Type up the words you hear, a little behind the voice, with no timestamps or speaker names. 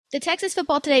The Texas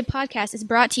Football Today podcast is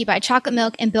brought to you by Chocolate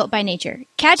Milk and Built by Nature.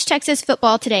 Catch Texas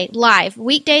Football Today live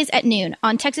weekdays at noon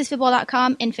on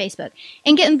TexasFootball.com and Facebook.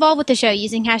 And get involved with the show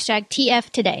using hashtag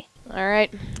TFToday. All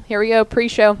right, here we go,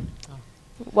 pre-show.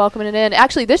 Welcoming it in.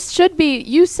 Actually, this should be,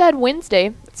 you said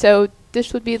Wednesday, so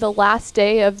this would be the last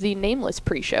day of the nameless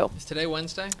pre-show. Is today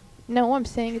Wednesday? No, I'm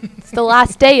saying it's the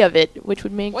last day of it, which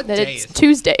would mean What that day it's is it?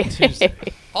 Tuesday. Tuesday.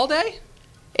 All day?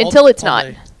 Until it's all not.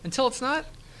 day. Until it's not?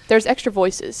 There's extra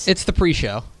voices. It's the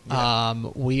pre-show.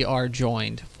 We are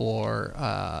joined for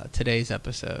today's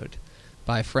episode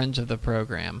by friends of the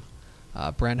program.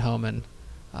 Brent Homan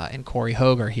and Corey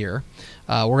Hogue are here.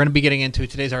 We're going to be getting into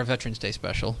today's our Veterans Day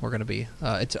special. We're going to be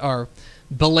it's our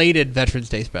belated Veterans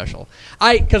Day special.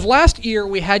 Because last year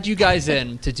we had you guys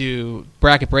in to do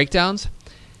bracket breakdowns,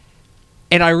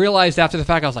 and I realized after the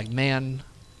fact I was like, man,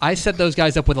 I set those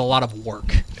guys up with a lot of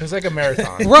work. It was like a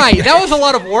marathon. Right, that was a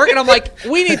lot of work, and I'm like,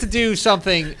 we need to do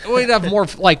something. We'd have more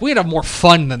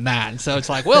fun than that. And so it's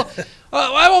like, well,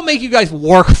 I won't make you guys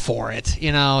work for it,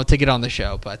 to get on the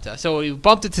show. But so we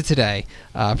bumped it to today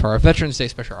for our Veterans Day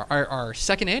special, our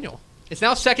second annual. It's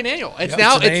now second annual. It's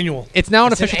now it's an annual. It's now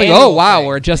an It's an official thing. annual Oh wow, thing.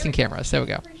 we're adjusting cameras. There we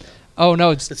go. Oh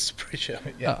no, it's It's pre-show.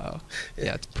 yeah,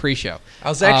 it's pre-show. I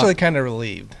was actually kind of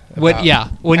relieved. When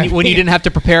you didn't have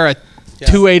to prepare a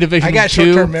 2A Division I got 2.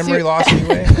 short-term memory loss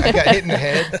anyway. I got hit in the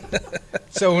head.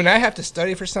 So when I have to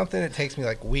study for something, it takes me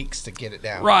like weeks to get it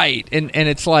down. Right, and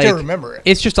it's like To remember it.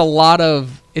 It's just a lot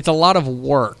of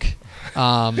work.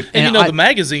 And the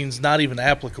magazine's not even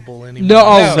applicable anymore. No.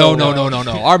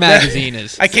 Our magazine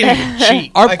is. I can't even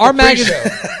cheat. Our Like the magazine.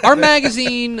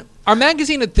 pre-show. Our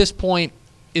magazine at this point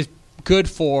is good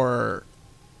for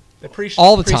The pre-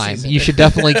 all the time. preseason. You should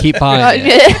definitely keep buying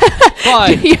it.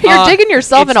 But You're digging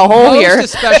yourself in it's a hole most here.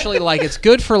 Especially it's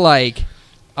good for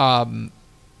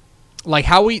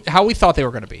how we thought they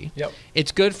were going to be. Yep.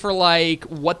 It's good for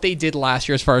what they did last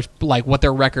year as far as what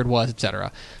their record was,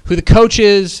 etc. Who the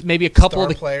coaches, maybe a couple of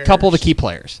the key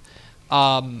players.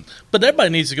 But everybody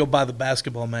needs to go buy the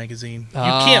basketball magazine. You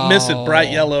can't miss it.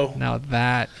 Bright yellow. Now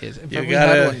that is. You we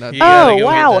gotta- had one, you gotta Oh, go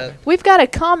wow. get that. We've got a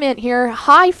comment here.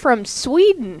 Hi from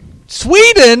Sweden.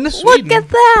 Sweden. Look at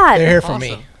that. They're here for Awesome.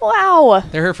 me. Wow.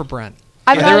 They're here for Brent.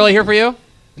 I'm Are not- they really here for you?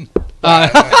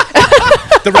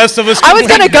 The rest of us. I was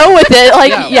going to go with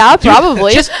it. Yeah,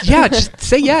 probably. Just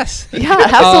say yes. yeah,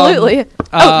 absolutely.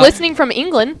 Listening from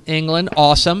England. England,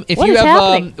 awesome. If What you is have,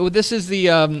 happening? this is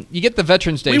the you get the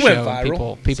Veterans Day We show. went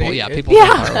viral. People, See, yeah, it- people.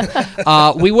 Yeah. Go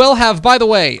viral. We will have. By the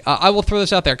way, I will throw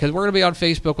this out there because we're going to be on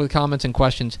Facebook with comments and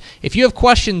questions. If you have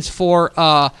questions for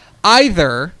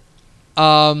either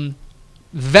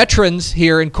veterans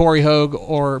here in Corey Hogue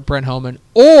or Brent Homan,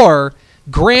 or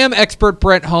Graham expert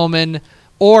Brent Homan,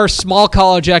 or small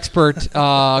college expert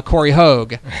Corey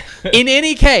Hogue. In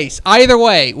any case, either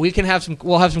way, we'll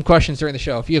have some questions during the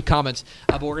show if you have comments.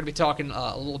 But we're going to be talking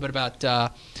a little bit about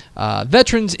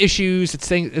veterans issues, it's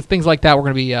things like that. We're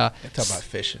going to be Talk about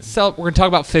fishing. we're going to talk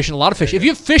about fishing, a lot of fishing. If you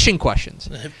have fishing questions,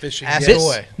 Fishing. Ask Yeah.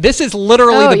 away. this is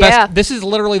literally Oh, the best. yeah. This is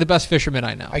literally the best fisherman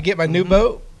I know. I get my new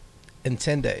boat in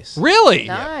 10 days. Really?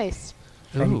 Nice.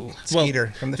 From Ooh.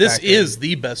 Skeeter, from the This factory. is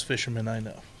the best fisherman I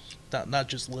know. Not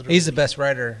just literally. He's the best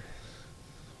rider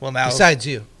well now. besides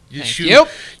you. you Thank shoot, you.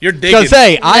 You're digging. Gonna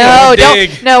say No, I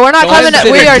dig. no, we're not Don't coming. sit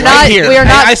We it are right not. here. We are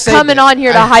not I saved coming it. on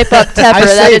here to hype up Tepper. That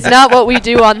saved is it. not what we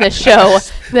do on this show.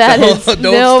 That is Don't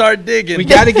no. start digging. We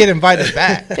got to get invited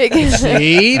back.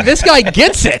 See, this guy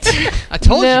gets it. I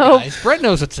told No. you guys. Brett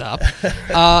knows what's up.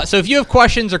 So if you have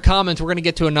questions or comments, we're going to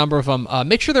get to a number of them.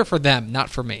 Make sure they're for them, not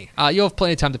for me. You'll have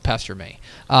plenty of time to pester me.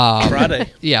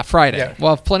 Friday. Yeah, Friday. Yeah.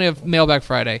 We'll have plenty of mailbag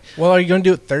Friday. Well, are you going to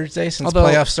do it Thursday since Although-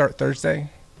 playoffs start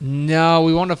Thursday? No,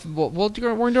 we want to. We're going to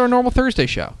do our normal Thursday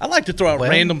show. I like to throw out Well-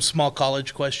 random small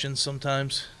college questions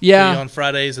sometimes. Yeah. to you on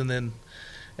Fridays and then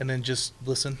just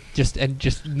listen.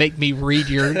 Just make me read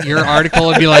your article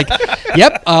and be like,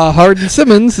 "Yep, Hardin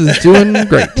Simmons is doing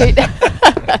great."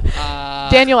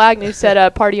 Daniel Agnew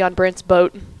said party on Brent's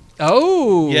boat.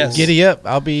 Oh, Yes. Giddy up.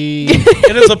 I'll be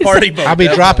It is a party boat. I'll be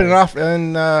definitely. dropping it off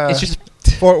in It's just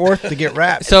Fort Worth to get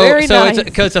wrapped. so Very so nice.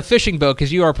 it's a fishing boat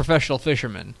because you are a professional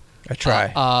fisherman. I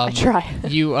try. I try.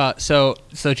 You so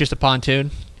just a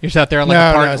pontoon. You're just out there like No,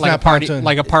 a party, no, it's like a not party, pontoon.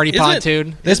 like a party Is it?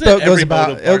 pontoon. This Isn't boat goes every about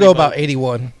boat a it'll party go about boat?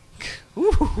 81.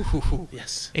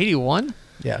 Yes. 81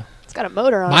 Yeah. It's got a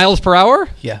motor on it. miles per hour.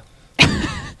 Yeah.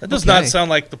 That does Okay. not sound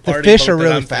like the The party fish boat are that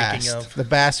really I'm thinking fast. of. The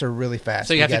bass are really fast.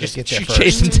 So you have to gotta just get there shoot, first.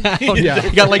 chase them down. Yeah.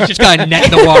 You got like just kind of net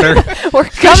in the water. We're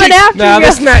coming after No, you.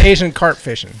 this is not Asian carp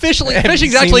fishing. Fishing's Have you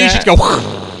fishing's seen actually you that? should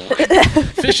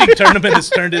go. Fishing tournament has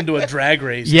turned into a drag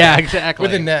race. Yeah, exactly.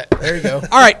 With a net. There you go.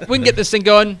 All right, we can get this thing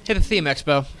going. Hit the theme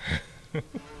expo.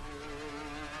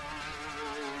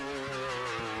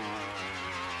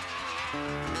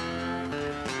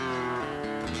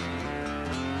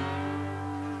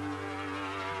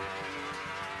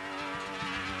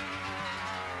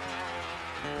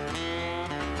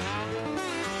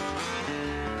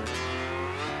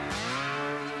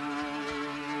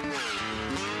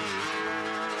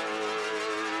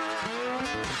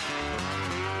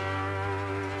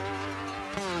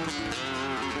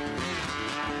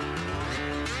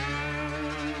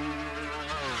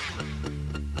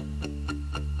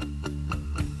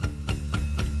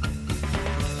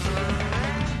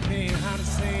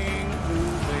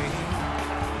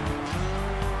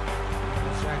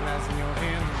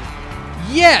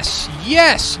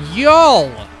 Yes,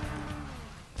 y'all.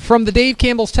 From the Dave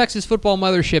Campbell's Texas Football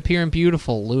Mothership here in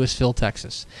beautiful Lewisville,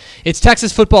 Texas. It's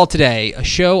Texas Football Today, a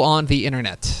show on the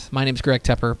internet. My name's Greg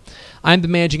Tepper. I'm the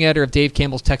managing editor of Dave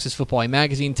Campbell's Texas Football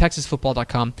magazine,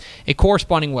 texasfootball.com, a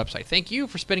corresponding website. Thank you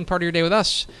for spending part of your day with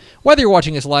us, whether you're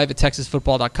watching us live at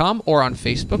texasfootball.com or on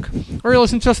Facebook, or you're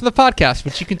listening to us on the podcast,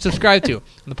 which you can subscribe to on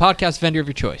the podcast vendor of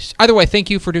your choice. Either way, thank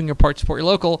you for doing your part to support your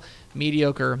local,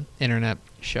 mediocre internet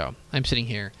show. I'm sitting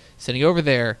here. Sitting over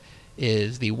there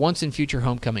is the once and future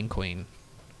homecoming queen.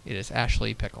 It is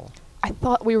Ashley Pickle. I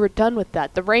thought we were done with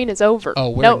that. The rain is over. Oh,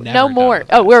 we're no never more.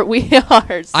 done with Oh, we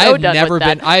are so done with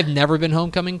that. I've never been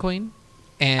homecoming queen,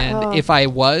 and if I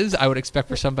was, I would expect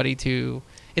for somebody to.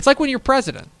 It's like when you're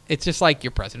president. It's just like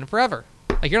you're president forever.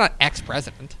 Like you're not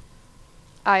ex-president.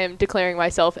 I am declaring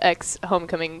myself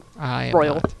ex-homecoming I am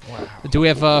royal. not. Wow. Do we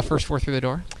have first four through the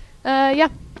door?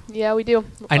 Yeah, we do.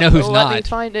 I know who's Let me not.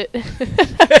 find it.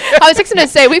 I was just going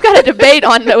to say, we've got a debate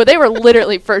on, they were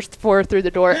literally first four through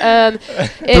the door.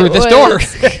 Through this door.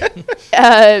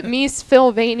 Mies,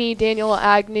 Phil Vaney, Daniel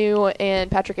Agnew, and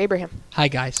Patrick Abraham. Hi,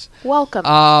 guys.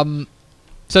 Welcome.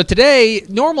 So today,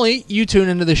 normally you tune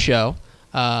into the show,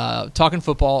 talking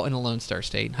football in the Lone Star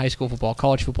State, high school football,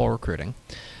 college football recruiting.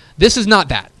 This is not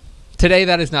that. Today,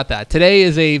 that is not that. Today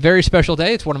is a very special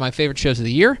day. It's one of my favorite shows of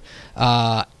the year.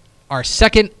 Our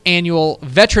second annual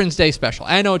Veterans Day special.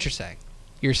 I know what you're saying.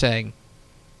 You're saying,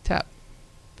 Tap,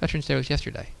 Veterans Day was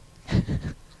yesterday. You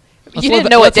didn't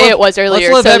know what day it was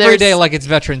earlier. Let's live so every day like it's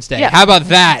Veterans Day. Yeah. How about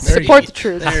that? Support the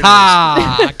truth.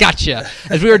 Ha! Gotcha.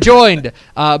 As we are joined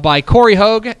by Corey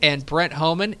Hogue and Brent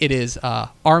Homan. It is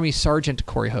Army Sergeant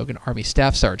Corey Hogue and Army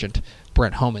Staff Sergeant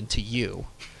Brent Homan to you.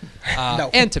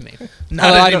 No. And to me.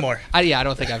 Not anymore. I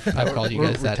don't think I've called you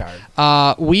guys We're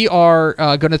that. We are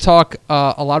going to talk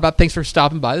a lot about. Thanks for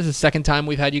stopping by. This is the second time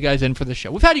we've had you guys in for the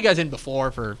show. We've had you guys in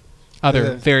before for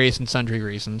other various and sundry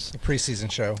reasons. The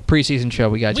preseason show. Preseason show,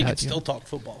 we got We you. can still talk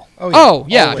football. Oh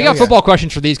yeah, Always. we got football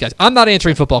questions for these guys. I'm not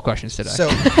answering football questions today. So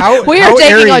how We how are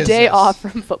taking airy a is day this? off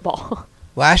from football.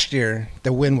 Last year,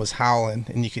 the wind was howling,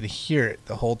 and you could hear it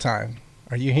the whole time.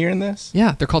 Are you hearing this?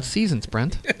 Yeah, they're called seasons,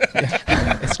 Brent.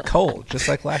 It's cold, just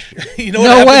like last year. You know what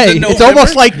No happens way. in It's November?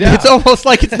 almost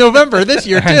like it's November this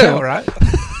year too. I know, right?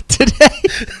 Today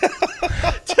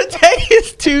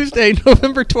is Tuesday,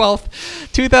 November 12th,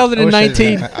 I wish I didn't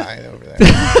 2019. have my eye over there.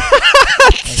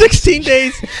 16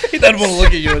 days. He doesn't want to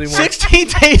look at you anymore. 16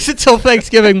 days until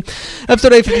Thanksgiving.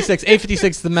 Episode 856.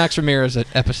 856, the Max Ramirez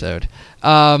episode.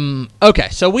 Okay,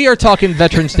 so we are talking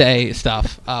Veterans Day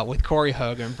stuff with Corey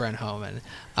Hogue and Brent Homan.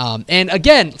 And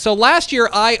again, so last year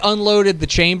I unloaded the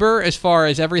chamber as far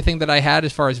as everything that I had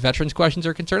as far as veterans questions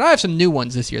are concerned. I have some new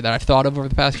ones this year that I've thought of over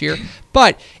the past year.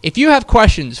 But if you have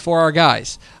questions for our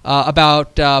guys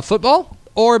about football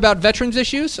or about veterans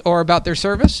issues or about their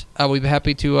service, we'd be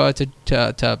happy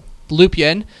to loop you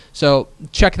in. So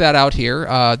check that out here.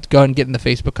 Go ahead and get in the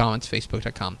Facebook comments,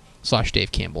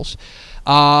 facebook.com/Dave Campbell's.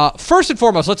 First and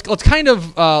foremost, let's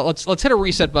hit a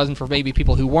reset button for maybe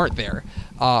people who weren't there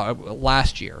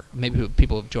last year. Maybe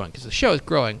people have joined because the show is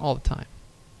growing all the time,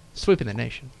 sweeping the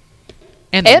nation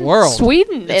and the world.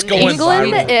 Sweden It's and going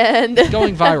England viral. and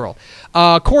Going viral.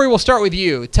 Corey, we'll start with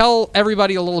you. Tell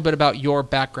everybody a little bit about your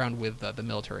background with the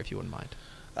military, if you wouldn't mind.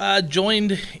 I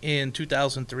joined in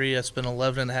 2003. I spent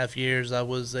 11 and a half years. I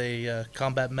was a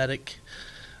combat medic.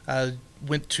 I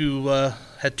went to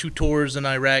had 2 tours in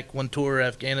Iraq, 1 tour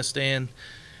Afghanistan,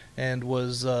 and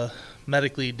was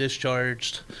medically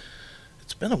discharged.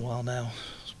 It's been a while now.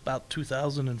 It's about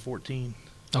 2014.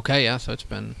 Okay, yeah. So it's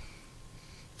been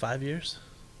 5 years.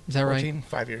 is that right? 14,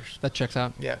 5 years. That checks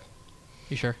out. Yeah,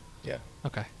 You sure? yeah.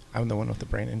 Okay. I'm the one with the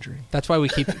brain injury. That's why we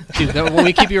keep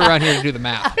you around here to do the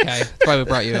math. Okay, that's why we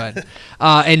brought you in.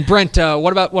 And Brent,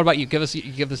 what about you? Give us a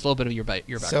little bit of your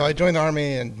background. So I joined the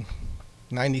Army in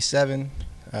 97.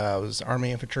 I was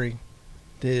Army infantry.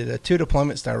 Did 2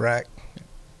 deployments to Iraq,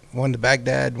 1 to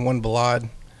Baghdad, 1 Balad.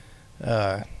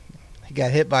 He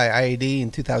got hit by IED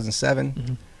in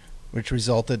 2007, which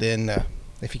resulted in,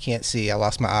 if you can't see, I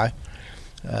lost my eye.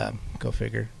 Go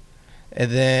figure.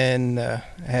 And then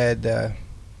had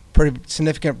pretty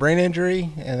significant brain injury,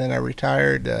 and then I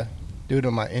retired due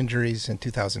to my injuries in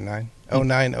 2009.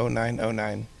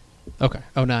 09. Okay.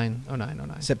 09.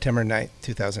 September 9th,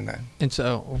 2009. And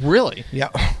so, really? Yeah.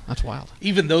 That's wild.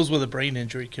 Even those with a brain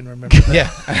injury can remember that. Yeah.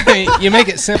 I mean, you make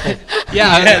it simple.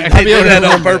 Yeah, They did that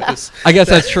on purpose. I guess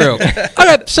that's true.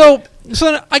 Okay, so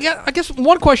then I guess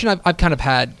one question I've kind of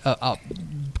had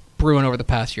brewing over the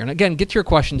past year, and again, get your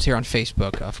questions here on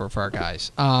Facebook for our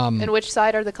guys. and which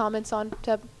side are the comments on,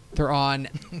 Teb? They're on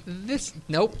this.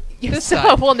 Nope. You This so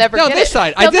side. we'll never no, get this it.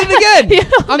 side. You'll I did it again.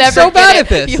 You'll I'm never so get bad it. at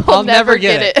this. You'll I'll never never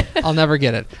get get it. I'll never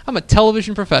get it. I'm a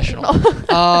television professional.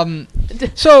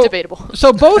 So Debatable.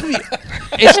 So both of you.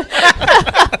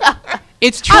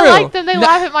 It's true. I like them. They No,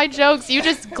 laugh at my jokes. You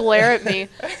just glare at me.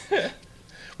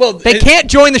 Well, They can't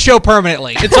join the show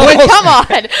permanently. It's almost, Come on.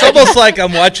 It's almost like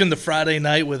I'm watching the Friday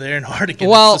Night with Aaron Hardigan.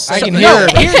 Well, It's the I same can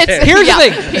thing. hear It's- Here's yeah. the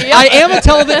thing. Yeah.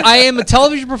 I am a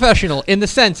television professional in the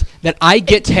sense that I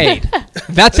get paid.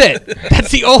 That's it. That's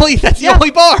the only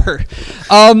bar.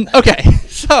 Okay.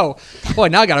 So, boy,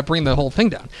 now I got to bring the whole thing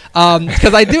down.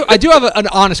 Because I do have an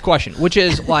honest question, which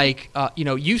is like,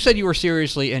 you said you were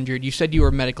seriously injured. You said you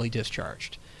were medically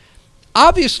discharged.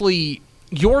 Obviously,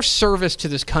 your service to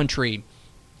this country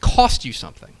cost you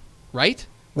something, right?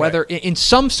 Whether in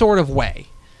some sort of way.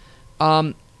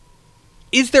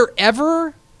 Is there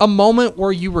ever a moment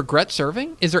where you regret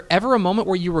serving? Is there ever a moment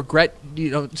where you regret,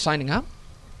 signing up?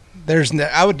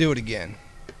 I would do it again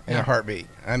in Yeah. a heartbeat.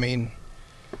 I mean,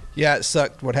 yeah, it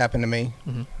sucked what happened to me,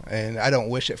 and I don't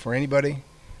wish it for anybody,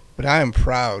 but I am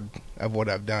proud of what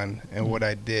I've done and what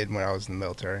I did when I was in the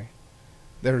military.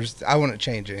 I wouldn't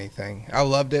change anything. I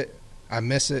loved it. I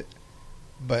miss it,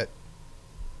 but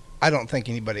I don't think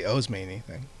anybody owes me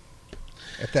anything,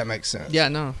 if that makes sense. Yeah,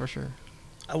 no, for sure.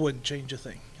 I wouldn't change a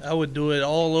thing. I would do it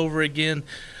all over again.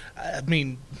 I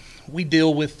mean, we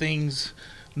deal with things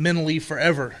mentally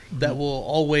forever that will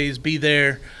always be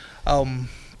there.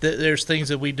 There's things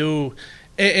that we do,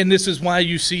 and this is why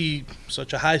you see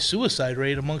such a high suicide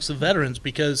rate amongst the veterans,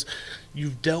 because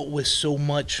you've dealt with so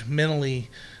much mentally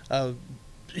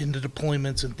in the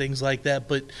deployments and things like that.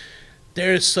 But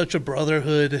there is such a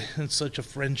brotherhood and such a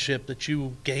friendship that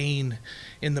you gain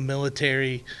in the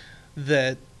military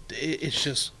that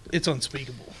it's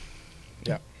unspeakable.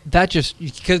 Yeah. That just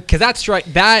because that's right.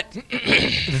 That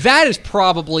is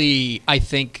probably, I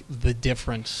think, the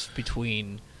difference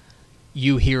between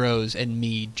you heroes and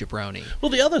me jabroni. Well,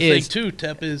 the other thing too,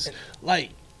 Tep, is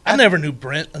like I never knew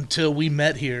Brent until we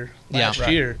met here last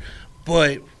year,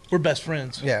 but we're best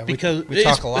friends. Yeah, because we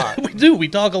talk a lot. We do. We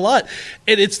talk a lot,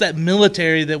 and it's that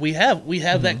military that we have. We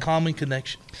have that common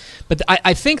connection. But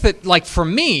I think that, like, for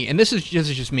me, and this is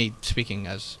just me speaking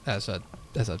as a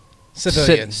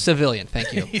Civilian. civilian.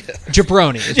 Thank you.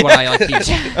 Jabroni is what I like to use.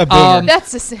 A boomer.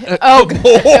 That's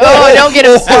don't get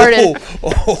him started.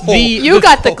 You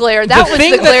got the glare. That was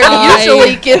thing the glare that he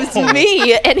usually gives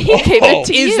me, and he gave it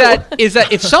to you. Is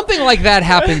that if something like that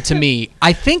happened to me,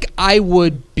 I think I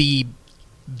would be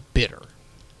bitter.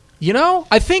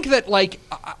 I think that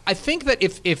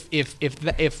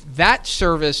if that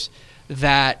service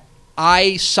that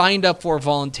I signed up for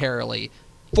voluntarily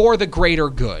for the greater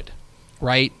good,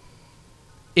 right?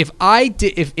 If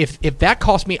that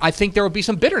cost me, I think there would be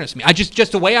some bitterness in me.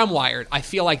 Just the way I'm wired, I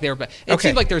feel like there. It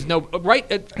seems like there's no right.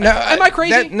 Am I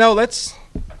crazy? Let's.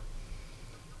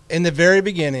 In the very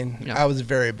beginning, I was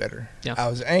very bitter. Yeah. I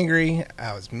was angry.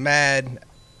 I was mad.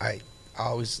 I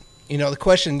always, the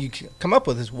question you come up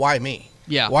with is why me?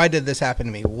 Yeah. Why did this happen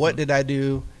to me? What did I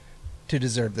do to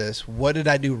deserve this? What did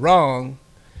I do wrong?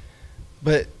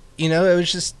 But it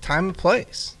was just time and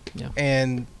place. Yeah.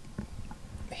 And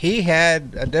he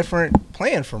had a different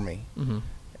plan for me. Mm-hmm.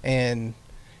 And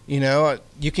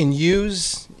you can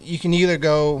either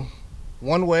go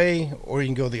one way or you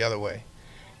can go the other way.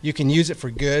 You can use it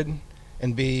for good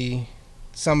and be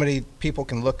somebody people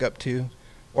can look up to,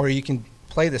 or you can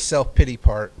play the self-pity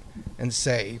part and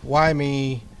say, why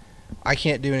me? I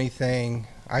can't do anything.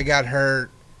 I got hurt.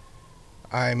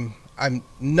 I'm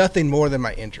nothing more than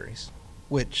my injuries,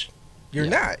 which you're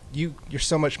not. You're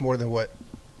so much more than what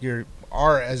you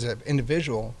are as an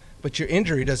individual, but your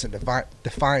injury doesn't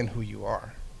define who you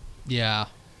are. Yeah.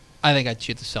 I think I'd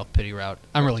choose the self-pity route.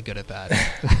 I'm really good at that.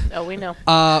 Oh, we know.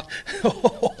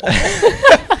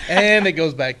 And it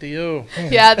goes back to you.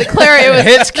 Yeah, the glare. It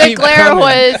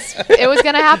was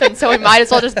going to happen, so we might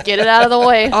as well just get it out of the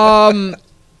way.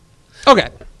 Okay.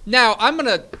 Now I'm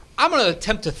gonna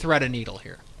attempt to thread a needle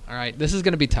here. All right. This is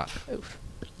gonna be tough. Oof.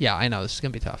 Yeah, I know this is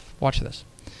gonna be tough. Watch this,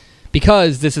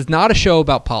 because this is not a show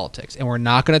about politics, and we're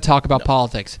not gonna talk about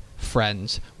politics,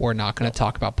 friends. We're not gonna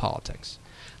talk about politics.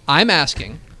 I'm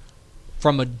asking,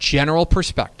 from a general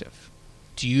perspective,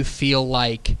 do you feel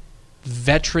like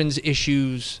veterans'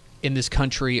 issues in this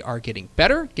country are getting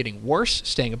better, getting worse,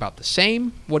 staying about the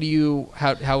same? What do you?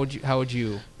 How would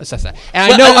you assess that?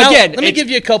 And I know again. Let me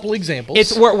give you a couple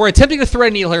examples. We're attempting to thread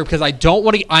a needle here because I don't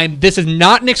want to. This is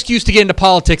not an excuse to get into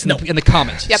politics in the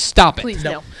comments. Yep. Stop it. Please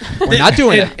no. We're not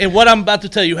doing it. And what I'm about to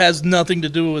tell you has nothing to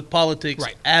do with politics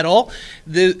at all.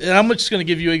 And I'm just going to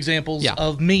give you examples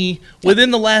of me within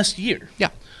the last year. Yeah.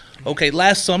 Okay,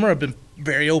 last summer I've been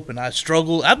very open. I've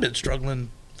been struggling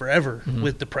forever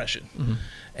with depression.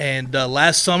 And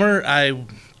last summer I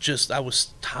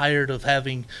was tired of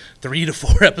having 3 to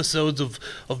 4 episodes of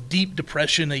deep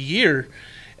depression a year.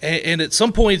 And at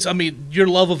some points, I mean, your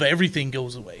love of everything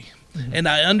goes away. And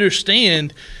I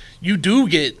understand you do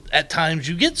at times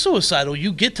you get suicidal.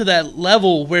 You get to that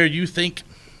level where you think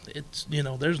it's,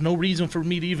 there's no reason for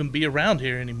me to even be around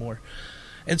here anymore.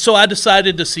 And so I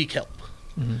decided to seek help.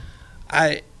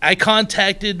 I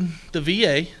contacted the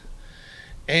VA,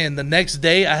 and the next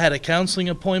day I had a counseling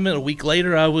appointment. A week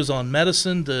later I was on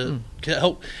medicine to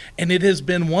help, and it has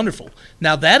been wonderful.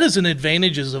 Now that is an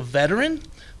advantage as a veteran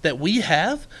that we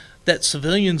have that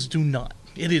civilians do not.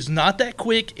 It is not that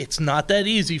quick. It's not that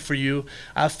easy for you.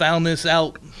 I found this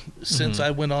out since I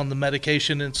went on the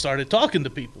medication and started talking to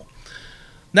people.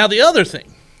 Now the other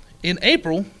thing, in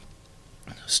April,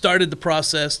 started the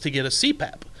process to get a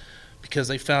CPAP because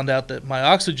they found out that my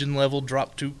oxygen level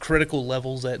dropped to critical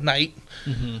levels at night.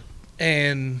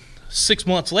 And 6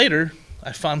 months later,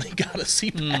 I finally got a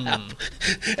CPAP.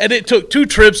 And it took 2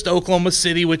 trips to Oklahoma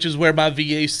City, which is where my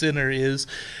VA center is.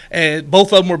 And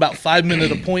both of them were about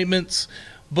 5-minute appointments.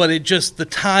 But the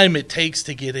time it takes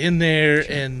to get in there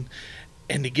and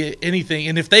to get anything.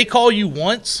 And if they call you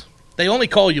once, they only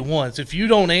call you once. If you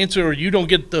don't answer or you don't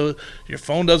get your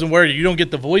phone doesn't work or you don't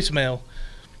get the voicemail,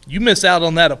 you miss out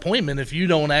on that appointment if you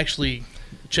don't actually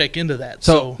check into that.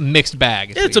 So mixed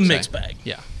bag. It's a mixed bag.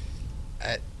 Yeah.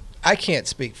 I can't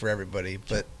speak for everybody,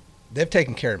 but they've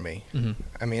taken care of me.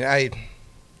 I mean,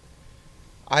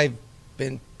 I've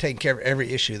been taking care of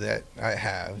every issue that I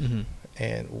have,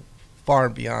 and far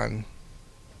and beyond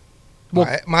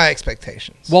my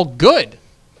expectations. Well, good.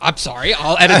 I'm sorry.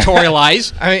 I'll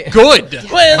editorialize. I mean, good.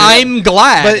 Well, I'm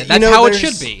glad. But That's how it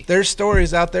should be. There's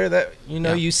stories out there that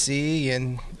you see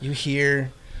and you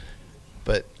hear,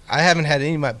 but I haven't had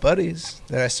any of my buddies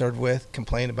that I served with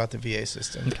complain about the VA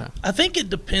system. Okay. I think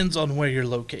it depends on where you're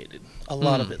located. A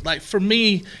lot of it. Like for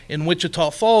me in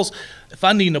Wichita Falls, if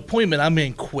I need an appointment, I'm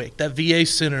in quick. That VA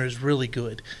center is really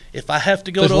good. If I have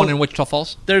to go There's one in Wichita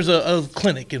Falls? There's a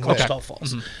clinic in Wichita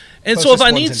Falls. And Closest so if I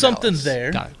one's need in something Dallas.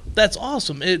 there, Got it. that's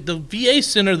awesome. The VA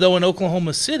center, though, in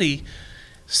Oklahoma City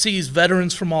sees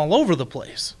veterans from all over the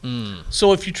place.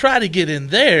 So if you try to get in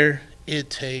there, it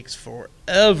takes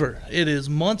forever. It is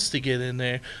months to get in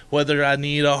there, whether I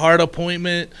need a heart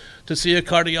appointment to see a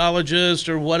cardiologist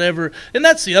or whatever. And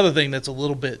that's the other thing that's a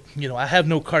little bit, I have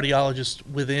no cardiologist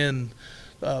within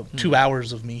 2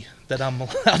 hours of me that I'm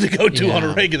allowed to go to on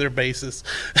a regular basis.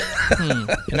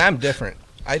 And I'm different.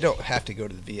 I don't have to go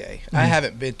to the VA. I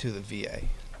haven't been to the VA.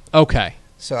 Okay.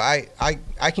 So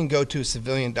I can go to a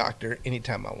civilian doctor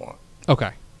anytime I want.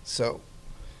 Okay. So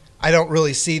I don't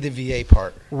really see the VA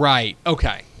part. Right.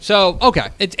 Okay. So, okay.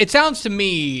 It sounds to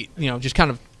me, just kind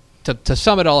of to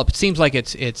sum it all up, it seems like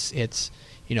it's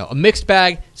a mixed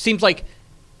bag. Seems like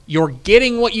you're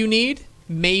getting what you need,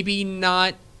 maybe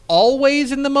not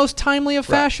always in the most timely of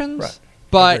fashions. Right.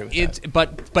 But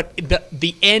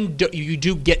the end, you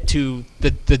do get to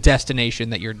the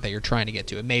destination that you're trying to get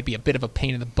to. It may be a bit of a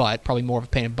pain in the butt, probably more of a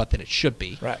pain in the butt than it should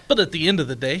be. Right. But at the end of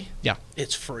the day, Yeah.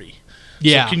 it's free.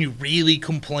 Yeah. So can you really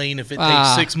complain if it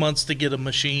takes 6 months to get a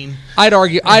machine? I'd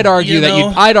argue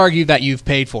know? I'd argue that you've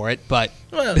paid for it, but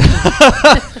Well,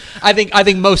 I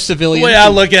think most the civilians. way I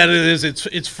look at it is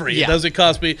it's free. Yeah. It doesn't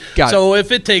cost me. Got it. So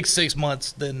if it takes 6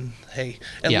 months, then hey,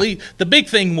 at Yeah. least the big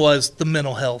thing was the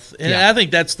mental health, and Yeah. I think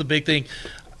that's the big thing.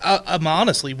 I'm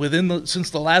honestly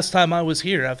since the last time I was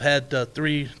here, I've had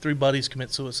three buddies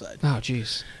commit suicide. Oh,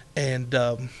 jeez. And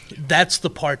that's the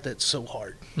part that's so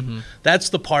hard. That's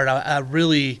the part I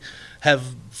really have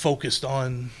focused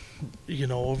on,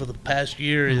 over the past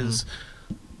year is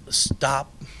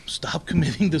stop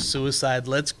committing to suicide.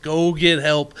 Let's go get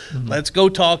help. Let's go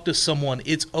talk to someone.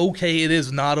 It's okay. It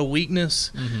is not a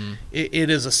weakness. It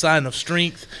is a sign of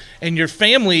strength. And your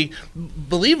family,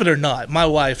 believe it or not, my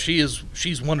wife,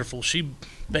 she's wonderful. She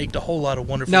baked a whole lot of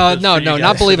wonderful No, goods no, for you no, guys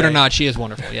not believe it or today. not. She is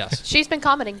wonderful. Yes. She's been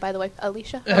commenting, by the way,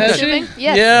 Alicia. I'm Has she? assuming.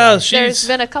 Yes. Yeah, There's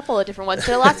been a couple of different ones.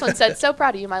 The last one said, "So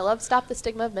proud of you, my love. Stop the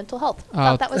stigma of mental health." Oh,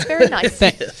 Thought that was very nice.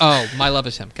 Oh, my love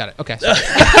is him. Got it. Okay.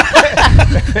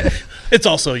 Sorry. It's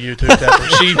also you too,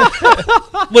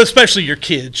 Tepper. Well, especially your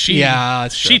kids. She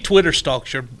that's she true. Twitter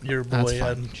stalks your That's boy.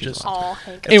 fine. And She's just fine. Aw,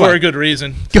 Hank. and Anyway. for a good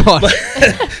reason. Go on.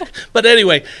 But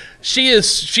anyway,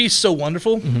 she's so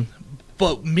wonderful.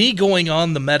 But me going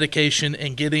on the medication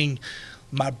and getting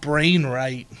my brain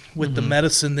right with the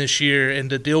medicine this year and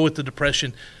to deal with the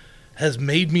depression has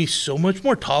made me so much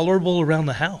more tolerable around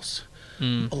the house.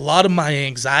 A lot of my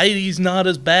anxiety's not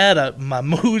as bad. My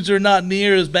moods are not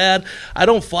near as bad. I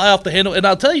don't fly off the handle. And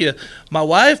I'll tell you, my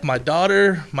wife, my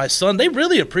daughter, my son, they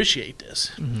really appreciate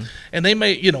this. And they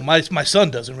may, my son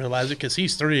doesn't realize it because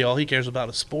he's 3. All he cares about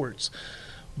is sports.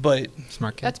 But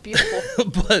Smart kid. That's beautiful.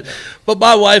 but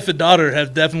my wife and daughter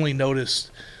have definitely noticed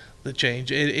the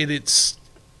change.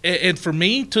 And for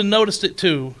me to notice it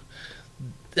too,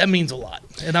 that means a lot.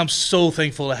 And I'm so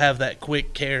thankful to have that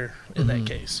quick care in that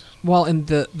case. Well, and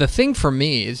the thing for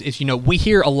me is we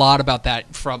hear a lot about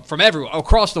that from everyone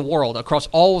across the world, across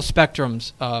all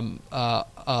spectrums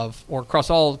or across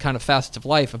all kind of facets of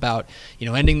life about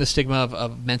ending the stigma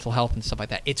of mental health and stuff like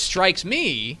that. It strikes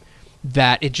me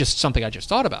that it just something I just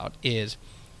thought about is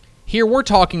here we're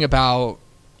talking about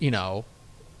a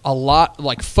lot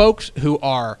like folks who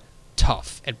are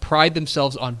tough and pride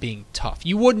themselves on being tough.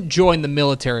 You wouldn't join the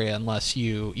military unless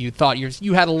you thought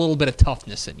you had a little bit of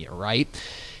toughness in you, right?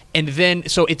 And then,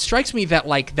 so it strikes me that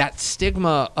like that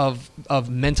stigma of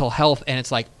mental health, and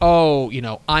it's like, oh,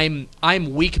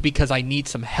 I'm weak because I need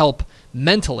some help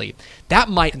mentally. That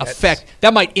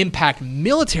might impact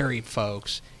military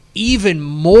folks even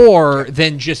more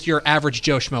than just your average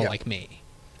Joe Schmo like me.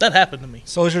 That happened to me.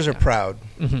 Soldiers are proud.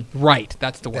 Right,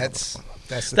 that's the word. That's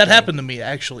the that thing. happened to me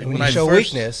actually. When you I show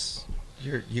first, weakness,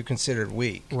 you're considered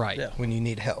weak. Right. Yeah. When you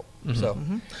need help. So,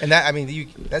 and that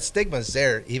that stigma's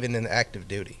there even in active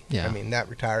duty. Yeah. Not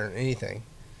retiring or anything,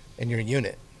 in your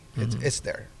unit, it's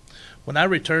there. When I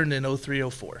returned in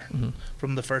 0304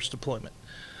 from the first deployment,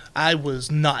 I was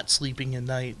not sleeping at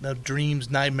night. No dreams,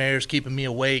 nightmares keeping me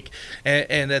awake.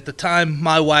 And at the time,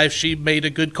 my wife, she made a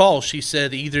good call. She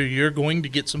said, either you're going to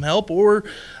get some help or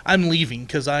I'm leaving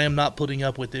because I am not putting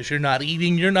up with this. You're not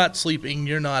eating, you're not sleeping,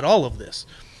 you're not all of this.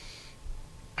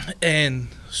 And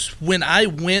when I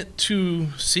went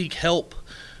to seek help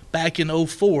back in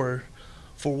 04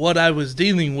 for what I was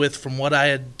dealing with from what I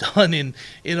had done in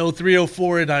 03,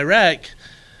 04 in Iraq,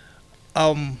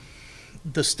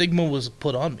 the stigma was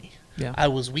put on me. Yeah. I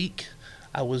was weak.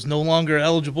 I was no longer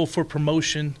eligible for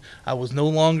promotion. I was no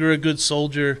longer a good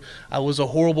soldier. I was a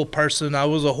horrible person. I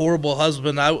was a horrible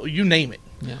husband. You name it.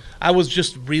 Yeah. I was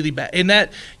just really bad. And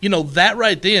that, that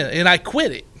right then, and I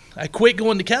quit it. I quit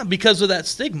going to camp because of that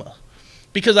stigma.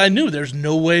 Because I knew there's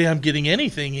no way I'm getting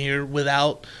anything here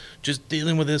without just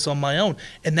dealing with this on my own.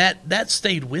 And that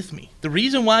stayed with me. The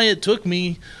reason why it took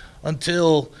me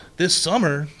until this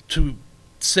summer to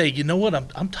say, you know what,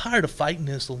 I'm tired of fighting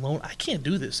this alone. I can't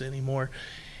do this anymore,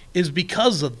 is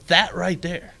because of that right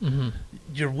there.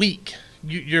 You're weak.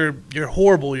 You're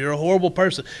horrible. You're a horrible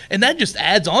person. And that just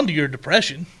adds on to your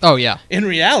depression. Oh, yeah. In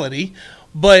reality.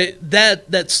 But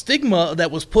that stigma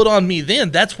that was put on me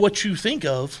then, that's what you think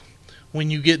of when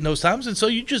you get in those times. And so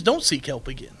you just don't seek help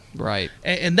again. Right.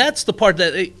 And that's the part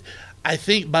that I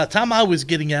think by the time I was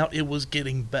getting out, it was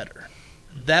getting better.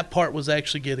 That part was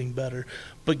actually getting better.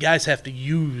 But guys have to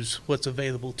use what's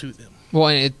available to them. Well,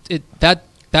 and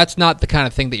that's not the kind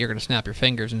of thing that you're going to snap your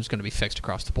fingers and it's going to be fixed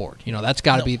across the board. That's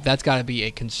got to be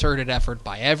a concerted effort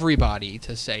by everybody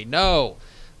to say no.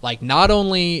 Like not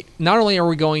only are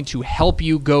we going to help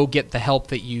you go get the help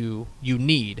that you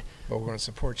need, but we're going to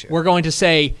support you. We're going to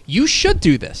say you should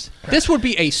do this. Right. This would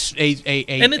be a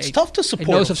and it's tough to support.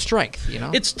 A nose of strength.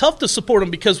 It's tough to support them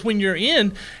because when you're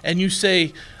in and you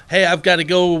say, "Hey, I've got to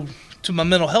go to my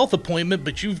mental health appointment,"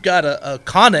 but you've got a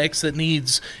Connex that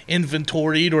needs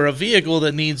inventoried or a vehicle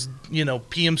that needs,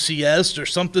 PMCS or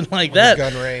something like that.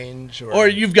 Gun range. Or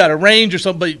you've got a range or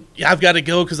something, but I've got to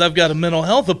go because I've got a mental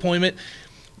health appointment.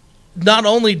 Not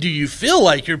only do you feel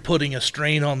like you're putting a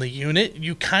strain on the unit,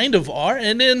 you kind of are,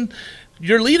 and then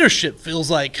your leadership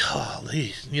feels like,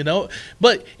 golly,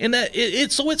 But in that,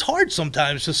 so it's hard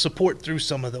sometimes to support through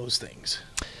some of those things.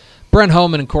 Brent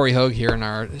Homan and Corey Hogue here in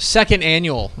our second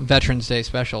annual Veterans Day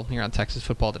special here on Texas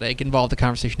Football Today. Get involved in the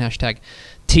conversation,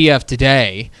 #TF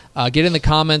Today. Get in the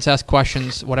comments, ask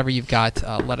questions, whatever you've got.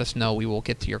 Let us know. We will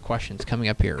get to your questions coming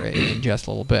up here in just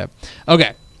a little bit.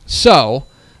 Okay, so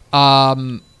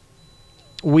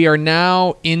we are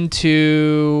now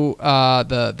into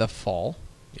the fall.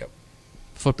 Yep.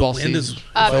 Football season.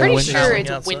 Pretty winter sure outside.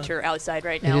 it's winter outside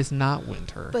right now. It is not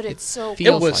winter. But it's so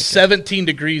It was like 17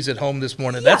 degrees at home this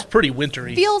morning. Yeah. That's pretty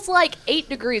wintry. Feels like 8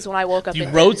 degrees when I woke up. The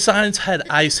in road bed. signs had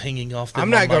ice hanging off them. I'm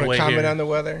not going to to comment on the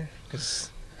weather because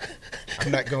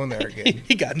I'm not going there again.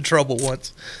 He got in trouble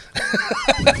once.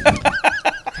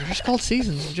 They're just called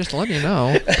seasons. Just letting you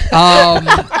know.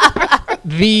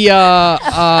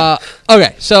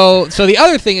 Okay, so the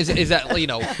other thing is that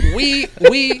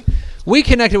we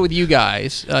connected with you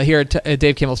guys here at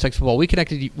Dave Campbell's Texas Football. We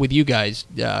connected with you guys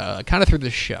kind of through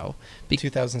this show.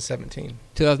 2017.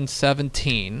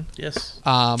 2017. Yes.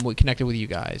 We connected with you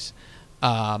guys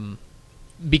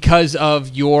because of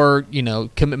your,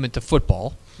 commitment to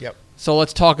football. Yep. So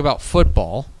let's talk about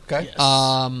football. Okay.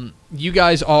 Yes. You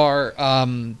guys are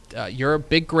you're a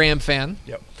big Graham fan.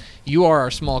 Yep. You are our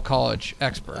small college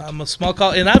expert. I'm a small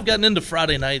college, and I've gotten into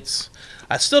Friday nights.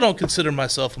 I still don't consider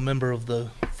myself a member of the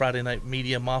Friday night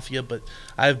media mafia, but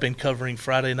I've been covering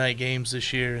Friday night games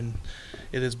this year, and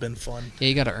it has been fun. Yeah,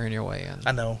 you got to earn your way in.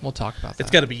 I know. We'll talk about that. It's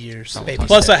got to be years. Baby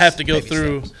Plus, I steps. have to go Baby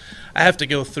through. steps. I have to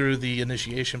go through the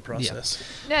initiation process.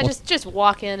 Yeah, We'll- just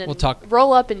walk in and we'll talk-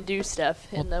 roll up and do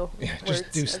stuff in the Yeah, words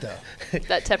just do of stuff.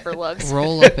 that Tepper loves.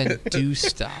 Roll up and do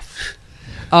stuff.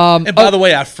 And by the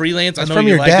way, I freelance. I That's know from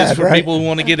you your like this dad, for right? people who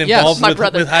want to get Yes. involved My with,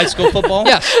 brother. with high school football.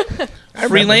 Yes.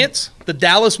 Freelance. The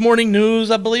Dallas Morning News,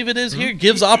 I believe it is here,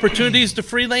 gives opportunities to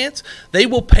freelance. They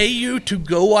will pay you to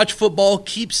go watch football,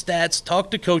 keep stats, talk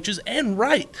to coaches, and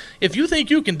write. If you think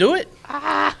you can do it,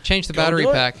 Change the Go battery do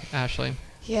it. pack, Ashley.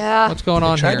 Yeah. What's going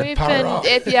on tried here? to We've power been, off.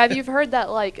 if you've heard that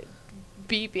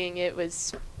beeping, it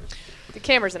was the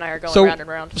cameras and I are going So, round and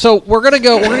round. so we're gonna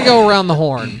go around the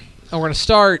horn, and we're gonna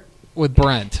start with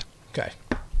Brent. Okay.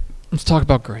 Let's talk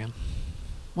about Graham.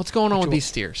 What's going on What with you these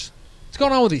steers? What's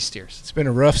going on with these steers? It's been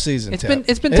a rough season. It's Tep.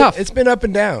 been tough. It's been up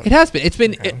and down. It has been. It's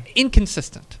been Okay.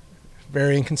 inconsistent.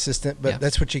 Very inconsistent, but Yeah.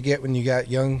 that's what you get when you got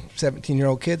young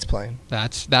 17-year-old kids playing.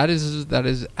 That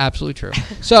is absolutely true.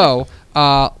 So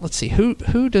let's see.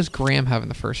 Who does Graham have in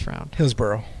the first round?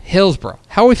 Hillsboro. Hillsboro.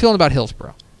 How are we feeling about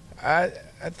Hillsboro? I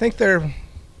think they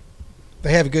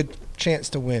have a good chance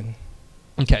to win.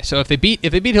 Okay, so if they beat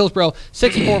Hillsboro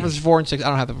 6-4 versus 4-6, I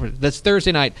don't have the. That's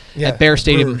Thursday night Yeah, at Bear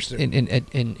Stadium Brewers.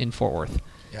 in Fort Worth.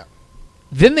 Yeah.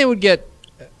 Then they would get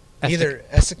Either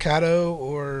Estacado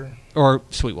or or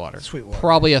Sweetwater. Sweetwater.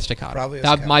 Probably Estacado. Probably That-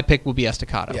 Estacado. my pick would be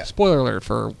Estacado. Yeah. Spoiler alert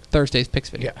for Thursday's picks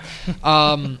video. Yeah.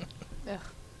 Ugh.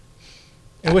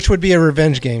 And which would be a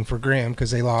revenge game for Graham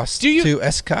because they lost Do you- to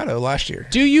Estacado last year.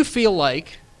 Do you feel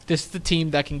like this is the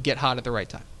team that can get hot at the right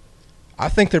time? I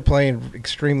think they're playing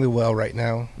extremely well right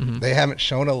now. Mhm. They haven't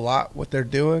shown a lot what they're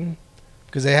doing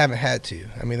because they haven't had to.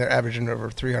 I mean, they're averaging over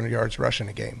 300 yards rushing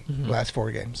a game Mhm. the last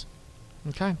 4 games.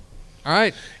 Okay. All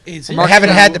right. is They it Mark haven't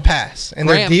true- had to pass, and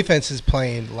Graham. their defense is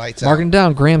playing lights Marking out.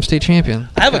 down Graham State champion.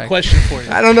 I have Okay. a question for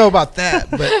you. I don't know about that,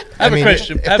 but I have a mean,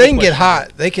 question. if I have they a can get question.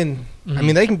 hot, they can. I Mhm.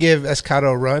 mean, they can give Estacado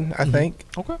a run. I think.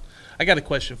 Okay. I got a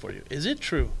question for you. Is it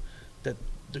true that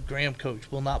the Graham coach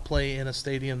will not play in a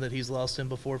stadium that he's lost in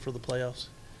before for the playoffs?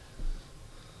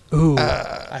 Ooh.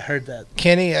 I heard that.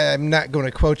 Kenny, I'm not going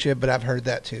to quote you, but I've heard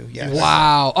that too. Yes.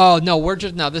 Wow. Oh no,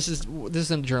 this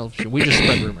isn't journal. We just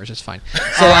spread rumors. It's fine.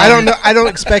 So I don't know. I don't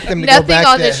expect them to go Nothing back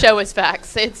on to. this show is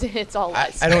facts. It's all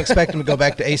lies. I don't expect them to go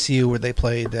back to ACU where they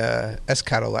played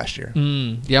Estacado last year.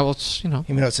 Yeah. Well, it's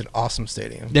Even though it's an awesome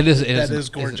stadium. It is. That is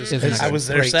gorgeous. Isn't It's I it? was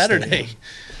there great Saturday. stadium.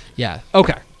 Yeah.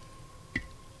 Okay.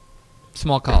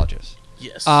 Small colleges.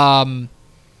 Yes.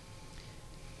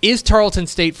 Is Tarleton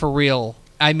State for real?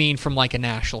 I mean, from like a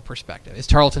national perspective, is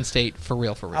Tarleton State for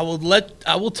real? For real?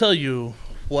 I will tell you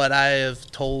what I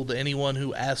have told anyone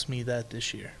who asked me that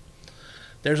this year.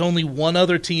 There's only one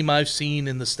other team I've seen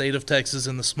in the state of Texas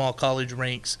in the small college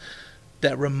ranks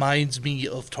that reminds me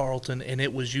of Tarleton, and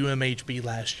it was UMHB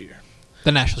last year.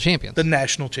 The national champions. The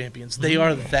national champions. They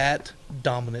are that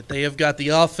dominant. They have got the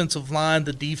offensive line,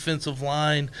 the defensive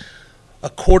line, a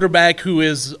quarterback who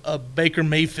is a Baker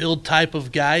Mayfield type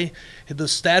of guy. The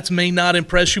stats may not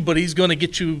impress you, but he's going to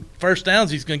get you first downs.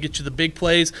 He's going to get you the big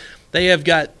plays. They have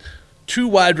got 2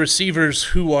 wide receivers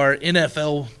who are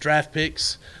NFL draft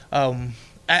picks.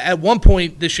 At one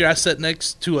point this year, I sat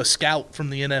next to a scout from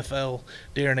the NFL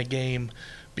during a game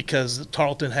because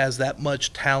Tarleton has that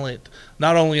much talent,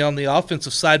 not only on the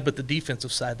offensive side but the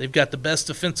defensive side. They've got the best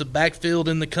defensive backfield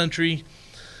in the country.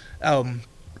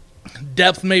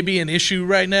 Depth may be an issue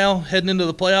right now heading into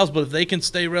the playoffs, but if they can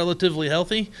stay relatively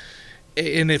healthy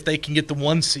and if they can get the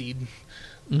 1 seed,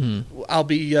 I'll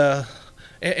be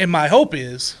and my hope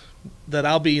is that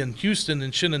I'll be in Houston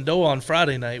and Shenandoah on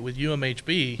Friday night with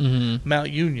UMHB, Mount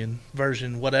Union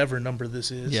version, whatever number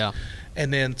this is. Yeah.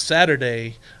 And then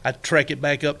Saturday, I trek it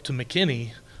back up to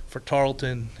McKinney for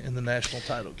Tarleton in the national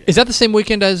title game. Is that the same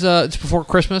weekend as it's before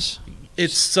Christmas?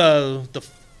 It's the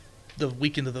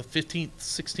weekend of the 15th,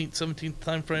 16th, 17th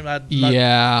time frame.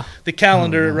 Yeah. The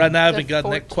calendar right now, I haven't The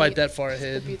gotten that quite 14th that far Would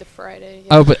ahead. be the Friday.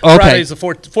 Oh, but okay. Friday's the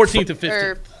 14th and 15th.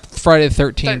 Or Friday the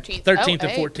 13th. 13th. 13th Oh, and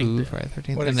hey. 14th. Ooh, Friday the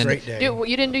 13th. What a and then great day. Dude,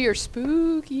 you didn't do your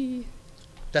spooky.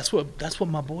 That's what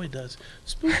my boy does.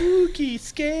 Spooky,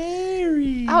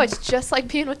 scary. Oh, it's just like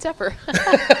being with Tepper.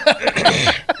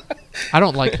 I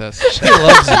don't like this. She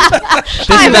loves it.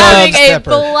 I'm having a Tepper.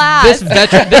 blast.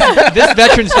 This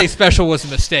Veterans Day special was a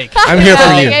mistake. I'm here for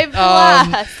having you. a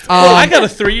blast. Well, I got a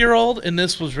 3-year-old, and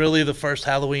this was really the first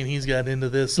Halloween he's got into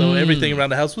this. So everything around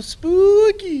the house was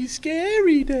spooky,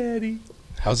 scary, Daddy.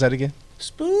 How's that again?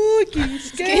 Spooky,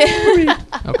 scary.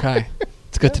 Okay,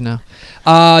 it's good to know. Do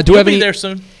we You'll have be any? there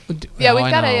soon. Yeah,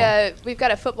 Oh, we've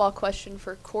got a football question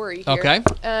for Corey here. Okay.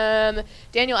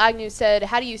 Daniel Agnew said,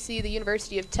 "How do you see the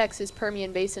University of Texas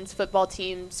Permian Basin's football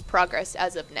team's progress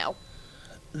as of now?"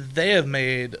 They have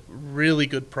made really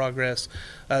good progress.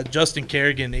 Justin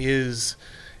Kerrigan is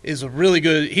a really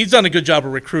good. He's done a good job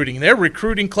of recruiting. Their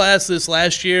recruiting class this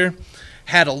last year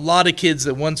had a lot of kids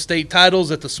that won state titles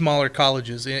at the smaller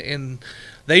colleges, and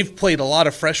they've played a lot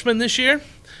of freshmen this year.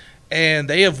 And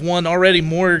they have won already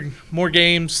more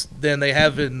games than they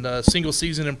have in single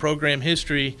season in program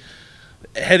history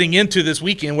heading into this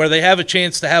weekend, where they have a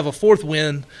chance to have a 4th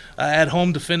win at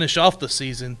home to finish off the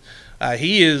season.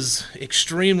 He is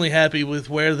extremely happy with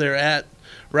where they're at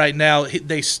right now.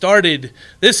 They started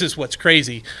 – this is what's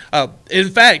crazy. In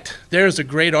fact, there's a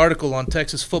great article on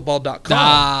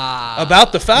TexasFootball.com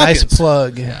about the Falcons. Nice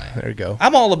plug. There you go.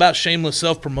 I'm all about shameless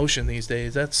self-promotion these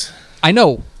days. I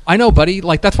know, buddy.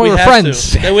 Like, that's why we're have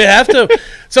friends. to. We have to.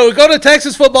 So go to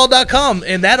TexasFootball.com,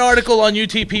 and that article on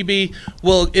UTPB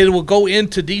will go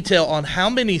into detail on how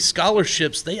many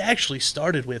scholarships they actually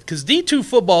started with. Because D2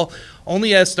 football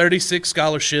only has 36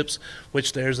 scholarships,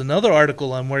 which there's another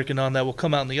article I'm working on that will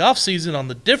come out in the offseason on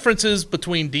the differences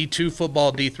between D2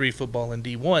 football, D3 football, and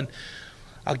D1.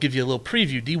 I'll give you a little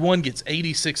preview. D1 gets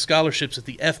 86 scholarships at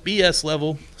the FBS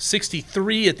level,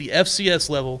 63 at the FCS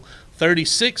level,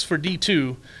 36 for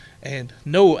D2, and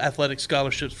no athletic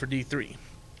scholarships for D3.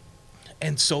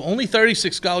 And so only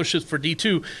 36 scholarships for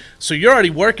D2. So you're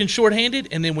already working shorthanded,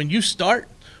 and then when you start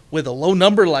with a low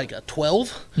number like a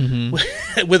 12,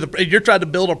 you're trying to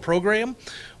build a program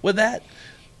with that,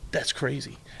 that's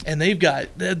crazy. And they've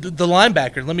got the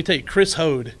linebacker. Let me tell you, Chris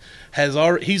Hode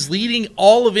he's leading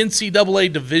all of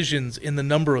NCAA divisions in the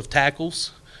number of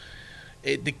tackles.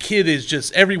 The kid is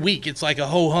just every week it's like a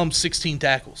ho-hum 16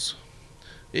 tackles.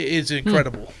 It's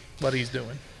incredible what he's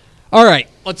doing. All right,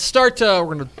 let's start. We're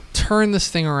going to turn this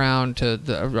thing around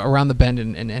around the bend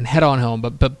and head on home.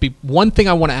 But one thing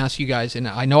I want to ask you guys, and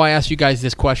I know I asked you guys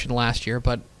this question last year,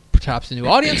 but perhaps the new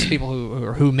audience,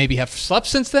 people who maybe have slept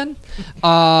since then.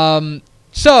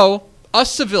 So us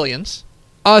civilians,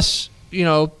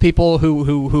 people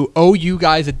who owe you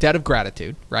guys a debt of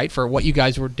gratitude, right, for what you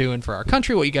guys were doing for our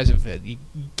country, what you guys have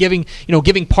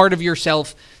giving part of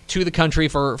yourself to the country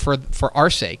for our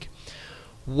sake.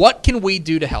 What can we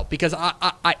do to help? Because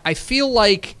I feel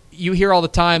like you hear all the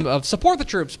time of support the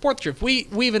troops. We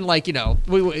even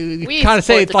we kind of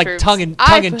say it's like troops. tongue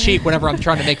in cheek whenever I'm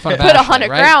trying to make fun of Put Ashley, 100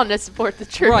 right? ground to support the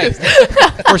troops.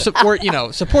 Right. or support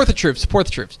the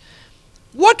troops.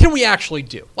 What can we actually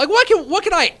do? Like, what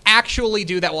can I actually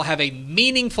do that will have a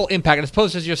meaningful impact as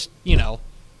opposed to just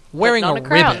wearing a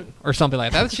ribbon or something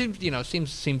like that? That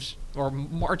seems or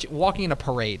walking in a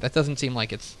parade. That doesn't seem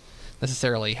like it's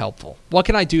necessarily helpful. What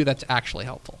can I do that's actually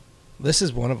helpful? This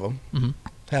is one of them. Mm-hmm.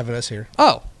 Having us here.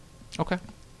 Oh, okay.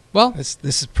 Well, This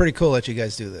is pretty cool that you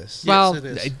guys do this. well,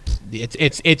 Yes, it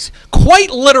is. it's quite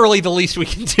literally the least we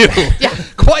can do. Yeah.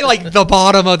 Quite like the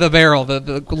bottom of the barrel.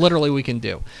 The literally we can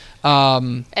do.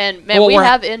 And man, we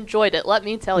have enjoyed it. Let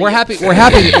me tell you. We're happy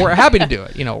to do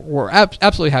it. We're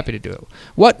absolutely happy to do it.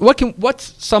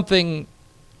 What's something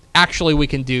actually we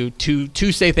can do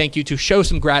to say thank you, to show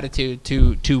some gratitude,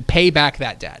 to pay back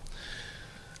that debt?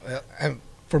 Well,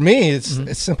 for me,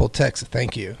 it's simple text.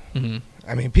 Thank you. Mm-hmm.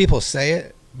 I mean, people say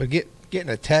it, but getting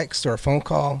a text or a phone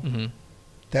call,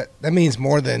 that means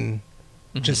more than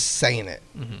just saying it.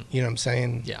 Mm-hmm. You know what I'm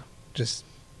saying? Yeah. Just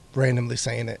randomly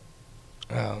saying it.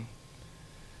 I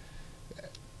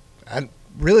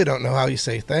really don't know how you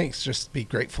say thanks. Just be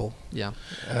grateful. Yeah.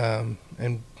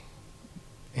 And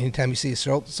anytime you see a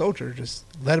soldier, just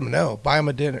let them know. Buy them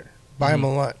a dinner. Buy them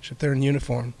a lunch. If they're in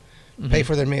uniform, pay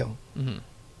for their meal. Mm-hmm.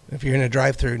 If you're in a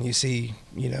drive-through and you see,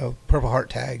 Purple Heart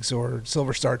tags or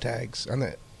Silver Star tags on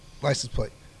the license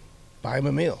plate, buy them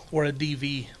a meal. Or a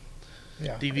DV.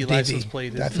 Yeah, DV a license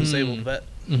plate is definitely. disabled vet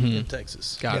Mhm. in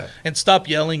Texas. Got Yeah. it. And stop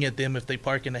yelling at them if they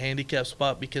park in a handicap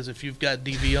spot, because if you've got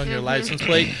DV on your license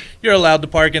plate, you're allowed to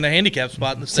park in a handicap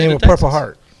spot in the state Same of with Texas. Purple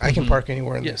Heart. I can park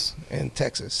anywhere in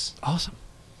Texas. Awesome.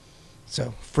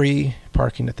 So free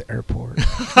parking at the airport.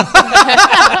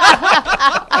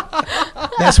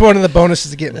 That's one of the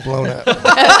bonuses of getting blown up.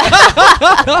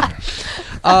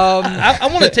 I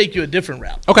want to take you a different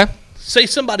route. Okay. Say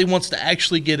somebody wants to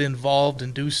actually get involved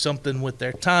and do something with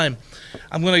their time.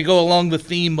 I'm going to go along the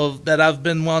theme of that I've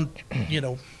been on,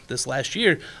 this last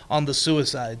year on the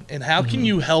suicide. And how can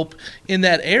you help in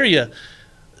that area?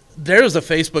 There's a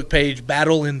Facebook page,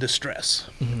 Battle in Distress.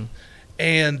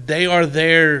 And they are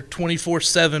there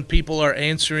 24/7. People are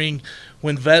answering.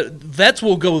 When vets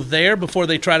will go there before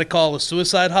they try to call a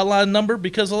suicide hotline number,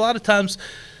 because a lot of times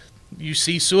you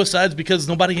see suicides because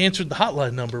nobody answered the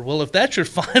hotline number. Well, if that's your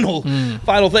final thing,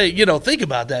 think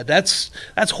about that. That's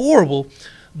horrible.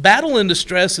 Battle in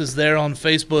Distress is there on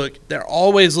Facebook. They're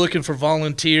always looking for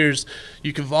volunteers.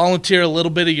 You can volunteer a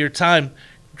little bit of your time.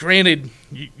 Granted,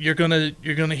 you're gonna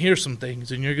hear some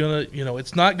things, and you're gonna,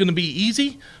 it's not gonna be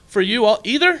easy for you all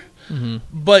either.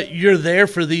 But you're there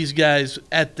for these guys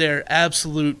at their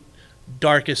absolute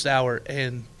darkest hour,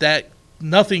 and that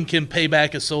nothing can pay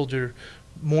back a soldier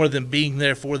more than being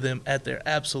there for them at their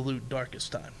absolute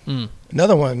darkest time.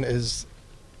 Another one is,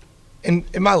 in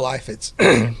my life, it's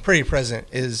pretty present,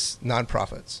 is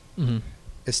nonprofits.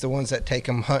 It's the ones that take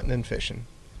them hunting and fishing.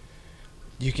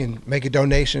 You can make a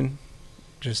donation.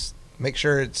 Just make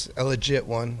sure it's a legit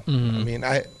one. I mean,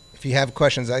 if you have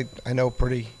questions, I know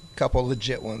pretty couple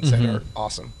legit ones that are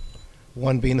awesome.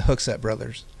 One being the Hookset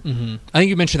Brothers. I think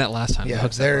you mentioned that last time. Yeah,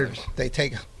 they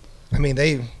take. I mean,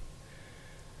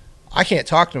 I can't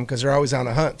talk to them because they're always on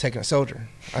a hunt taking a soldier.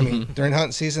 I mean, during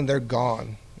hunting season, they're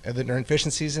gone. And then during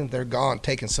fishing season, they're gone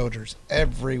taking soldiers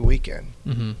every weekend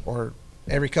or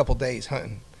every couple days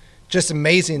hunting. Just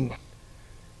amazing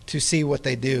to see what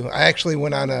they do. I actually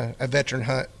went on a veteran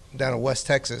hunt down in West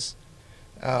Texas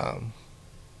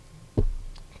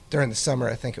during the summer,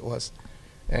 I think it was,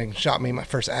 and shot me my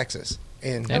first Axis.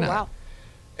 And wow.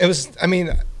 It was, I mean,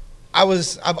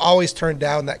 I've always turned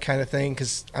down that kind of thing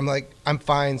because I'm like, I'm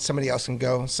fine. Somebody else can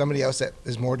go. Somebody else that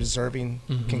is more deserving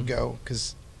can go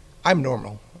because I'm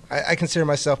normal. I consider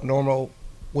myself normal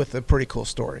with a pretty cool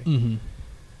story.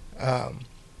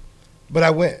 But I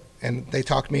went, and they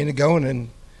talked me into going, and,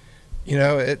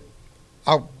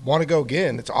 I want to go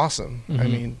again. It's awesome. I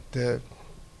mean, the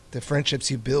friendships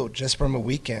you build just from a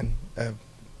weekend of,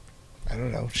 I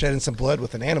don't know, shedding some blood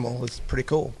with an animal is pretty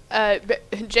cool.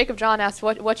 Jacob John asked,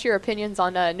 "What's your opinions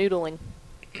on noodling?"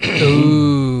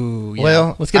 Ooh, yeah.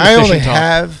 Well, let's get I the only fishing talk.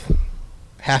 have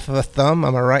half of a thumb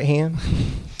on my right hand,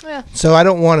 Yeah. so I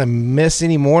don't want to miss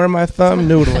any more of my thumb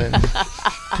noodling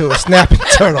to a snapping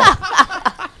turtle,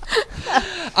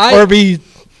 or be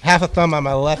half a thumb on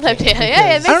my left hand.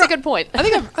 Yeah, it makes a good point. I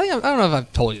don't know if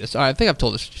I've told you this. I think I've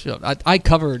told this show. I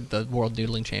covered the World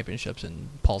Noodling Championships in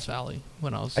Pauls Valley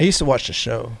when I was. I used to watch the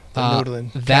show, the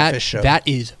noodling catfish show. That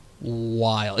is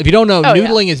wild. If you don't know,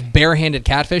 noodling is barehanded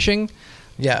catfishing.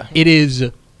 Yeah, It is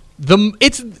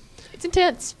It's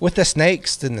intense. with the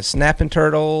snakes and the snapping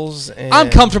turtles. And I'm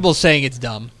comfortable saying it's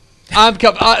dumb. I'm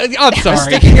sorry.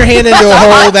 sticking your hand into a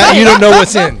hole that you don't know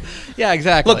what's in. Yeah,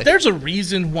 exactly. Look, there's a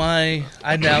reason why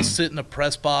I now sit in a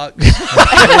press box or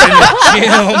in a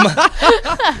gym.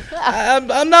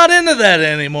 I'm not into that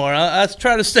anymore. I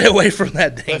try to stay away from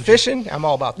that But danger. fishing, I'm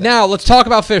all about that. Now let's talk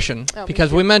about fishing Oh, me because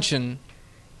too. we mentioned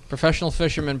professional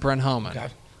fisherman Brent Homan. Okay.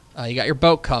 You got your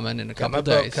boat coming in a Got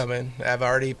couple my days. boat coming. I've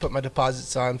already put my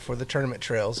deposits on for the tournament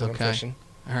trails that I'm fishing.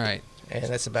 All right. And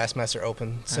that's the Bassmaster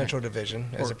Open Central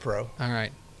Division as a pro. All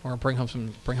right. We're gonna bring home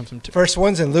some. First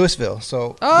one's in Louisville,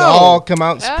 so Oh. y'all come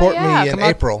out and Oh, support yeah. me in Come out.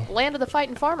 April. Land of the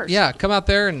fighting farmers. Yeah, come out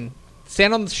there and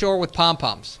stand on the shore with pom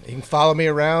poms. You can follow me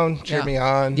around, cheer Yeah. me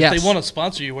on. Yes. If they want to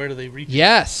sponsor you, where do they reach you?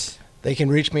 Yes. They can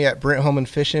reach me at Brent Homan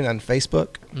Fishing on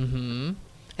Facebook. Mm-hmm.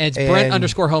 And it's And-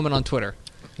 Brent_Homan on Twitter.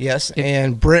 Yes,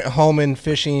 and Brent Homan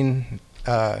Fishing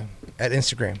at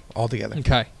Instagram altogether.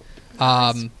 Okay.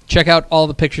 Check out all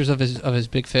the pictures of his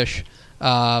big fish,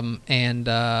 and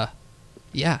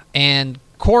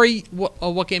Corey,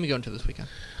 what game are you going to this weekend?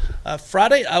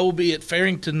 Friday, I will be at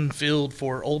Farrington Field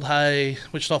for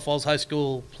Wichita Falls High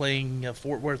School playing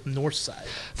Fort Worth Northside.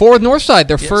 Fort Worth Northside,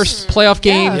 their Yes. first playoff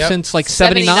game Yeah. since like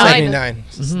 79. 79.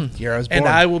 79. Mm-hmm. Year I was born. And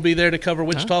I will be there to cover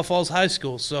Wichita Falls High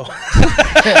School. So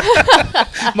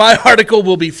my article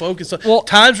will be focused on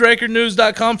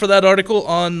TimesRecordNews.com for that article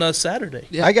on Saturday.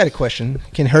 Yeah. I got a question.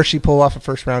 Can Hershey pull off a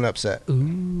first round upset?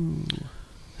 Ooh.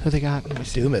 Who they got?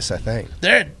 Dumas, I think.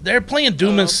 They're playing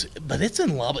Dumas, but it's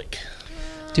in Lubbock.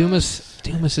 Dumas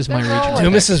is my They're region. rolling.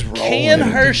 Dumas is rolling. Can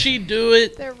Hershey do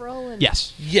it? They're rolling.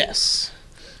 Yes. Yes.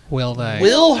 Will they?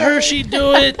 Will Hershey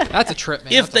do it? That's a trip,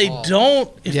 man. If That's a they haul.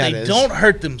 don't, Yeah, it is. don't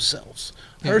hurt themselves,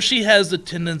 Hershey has the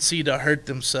tendency to hurt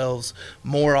themselves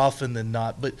more often than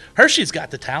not, but Hershey's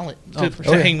got the talent to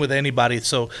hang with anybody,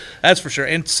 so that's for sure.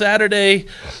 And Saturday,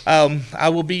 I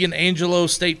will be in Angelo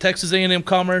State, Texas A&M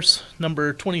Commerce,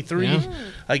 number 23,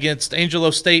 against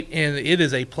Angelo State, and it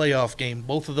is a playoff game.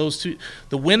 Both of those two,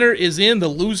 the winner is in, the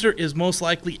loser is most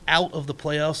likely out of the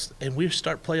playoffs, and we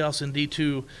start playoffs in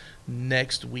D2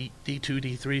 next week. D2,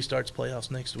 D3 starts playoffs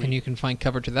next week. And you can find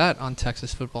coverage of that on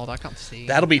TexasFootball.com. See,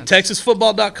 that'll be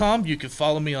TexasFootball.com. You can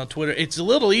follow me on Twitter. It's a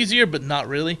little easier, but not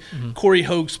really. Corey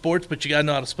Hogue Sports, but you got to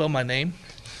know how to spell my name.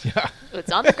 Yeah.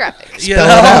 It's on the graphics. Spell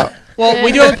it out. Well,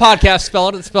 we do have a podcast. Spell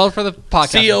it for the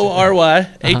podcast.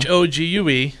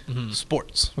 CORYHOGUE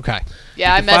Sports. Okay.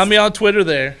 Yeah, You can find me on Twitter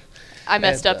there. I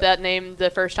messed up that name the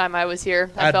first time I was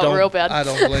here. I felt real bad. I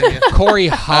don't blame you. Corey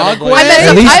Hogway.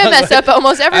 I mess up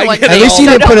almost everyone. At least you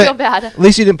didn't don't put feel it. bad. At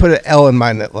least you didn't put an L in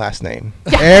my last name.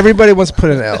 Everybody wants to put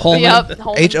an L. Holman. Yep,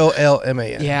 Holman.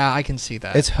 HOLMAN. Yeah, I can see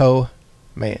that. It's Ho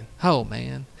Man. Oh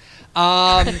man.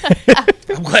 I'm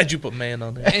glad you put man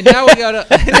on there. And now we go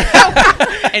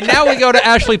to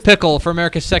Ashley Pickle for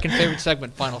America's second favorite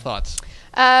segment. Final thoughts.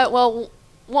 Well,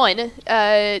 one,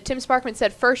 Tim Sparkman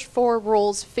said first 4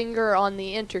 rules finger on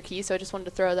the enter key, so I just wanted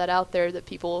to throw that out there that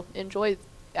people enjoy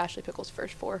Ashley Pickle's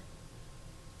first 4.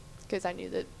 Because I knew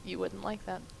that you wouldn't like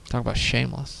that. Talk about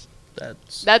shameless.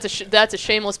 That's a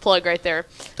shameless plug right there.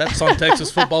 That's on Texas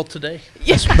Football Today.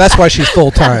 That's why she's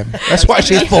full time. That's why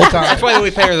she's full time. That's why we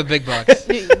pay her the big bucks.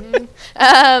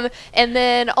 And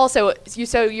then also,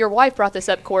 so your wife brought this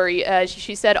up, Corey.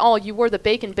 She said, "Oh, you wore the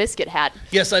bacon biscuit hat."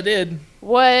 Yes, I did.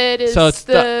 What is So it's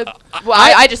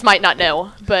I just might not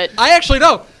know, but I actually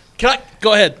know.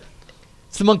 Go ahead.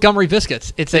 It's the Montgomery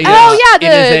Biscuits. It's a it is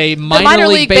a the minor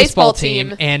league baseball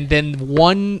team, and then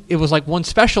it was like one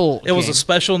special. It was a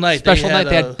special night. They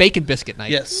had bacon biscuit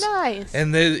night. Yes. nice.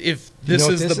 And if this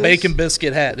is the bacon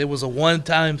biscuit hat, it was a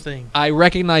one-time thing. I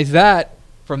recognize that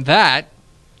from that,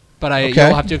 but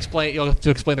you'll have to explain. You'll have to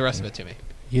explain the rest of it to me.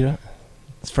 You know,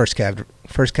 it's First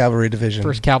Cavalry Division.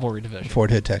 First Cavalry Division.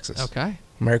 Fort Hood, Texas. Okay.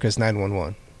 America's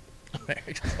 911.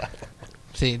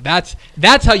 See, that's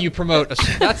how you promote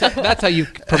that's how you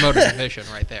promote a division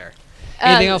right there.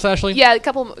 Anything else, Ashley? Yeah,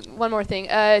 one more thing.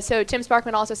 So Tim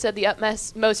Sparkman also said the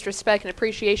utmost respect and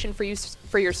appreciation for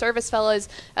your service, fellas.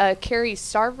 Carrie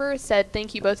Starver said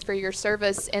thank you both for your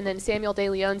service, and then Samuel De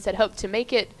Leon said hope to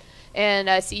make it,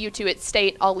 and see you two at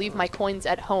state. I'll leave my coins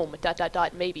at home. ...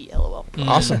 Maybe LOL.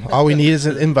 Awesome. All we need is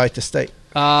an invite to state.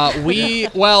 We're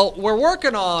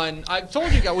working on. I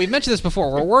told you guys we've mentioned this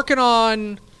before. We're working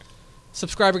on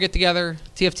subscriber get together,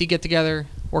 TFT get together.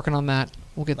 Working on that.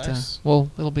 We'll get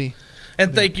it'll be.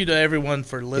 And thank you to everyone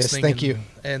for listening. Yes, thank you.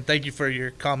 And thank you for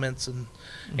your comments and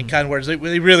kind words. They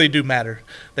really do matter.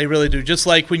 They really do. Just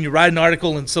like when you write an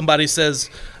article and somebody says,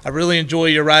 I really enjoy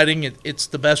your writing. It's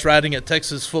the best writing at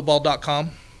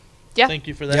TexasFootball.com. Yeah. Thank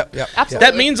you for that. Yep. Absolutely.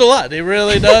 That means a lot. It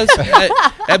really does.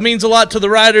 That means a lot to the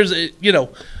writers.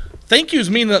 Thank yous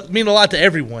mean a lot to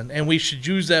everyone, and we should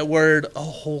use that word a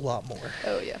whole lot more.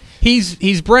 Oh, yeah.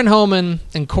 He's Brent Holman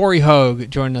and Corey Hogue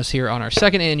joining us here on our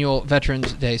second annual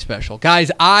Veterans Day special.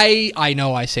 Guys, I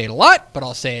know I say it a lot, but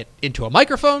I'll say it into a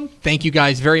microphone. Thank you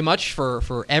guys very much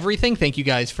for everything. Thank you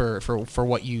guys for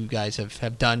what you guys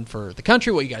have done for the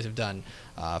country, what you guys have done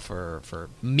for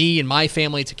me and my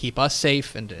family to keep us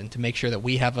safe and to make sure that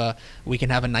we can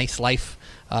have a nice life,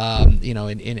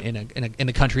 in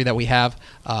a country that we have.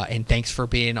 And thanks for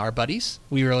being our buddies.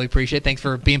 We really appreciate it. Thanks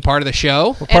for being part of the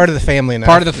show. We're part of the family now.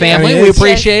 Part of the family. We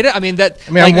appreciate it. I'm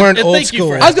wearing old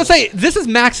school. I was gonna say this is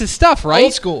Max's stuff, right?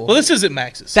 Old school. Well, this isn't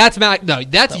Max's. That's Max. No,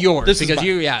 that's yours. This is because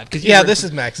mine. This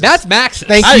is Max's. That's Max's.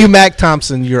 Thank you, Mac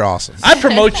Thompson. You're awesome. I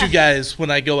promote you guys when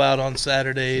I go out on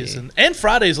Saturdays and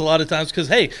Fridays a lot of times because,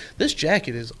 hey, this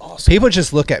jacket is awesome. People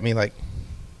just look at me like,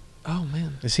 oh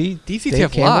man, is he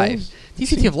DCTF Live?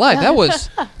 DCTF Live. That was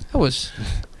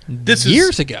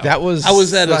years ago. That was. I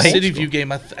was at a City View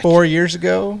game. 4 years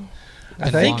ago. I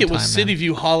think it was City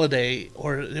View Holiday,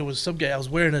 or it was some guy. I was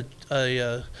wearing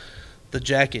the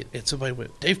jacket, and somebody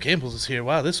went, "Dave Campbell's is here.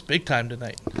 Wow, this is big time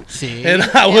tonight." See, and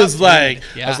I was like,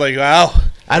 "Wow."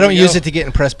 I don't use it to get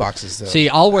in press boxes though. See,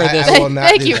 I'll wear this. I will not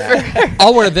Thank do you that.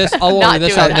 I'll wear this. I'll wear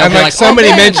this out. I'm like somebody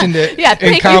mentioned it. Yeah, in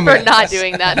thank comments. you for not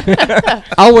doing that.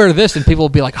 I'll wear this, and people will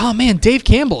be like, "Oh man, Dave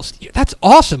Campbell's. That's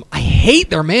awesome. I hate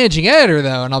their managing editor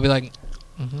though," and I'll be like.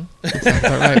 That sounds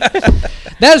about right.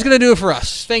 That is going to do it for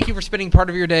us. Thank you for spending part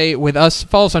of your day with us.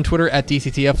 Follow us on Twitter at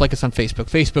DCTF. Like us on Facebook,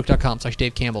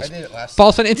 facebook.com/Dave Campbell's. I did it last Follow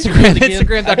us on Instagram,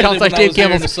 Instagram.com/Dave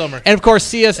Campbell's. And, of course,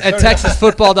 see us at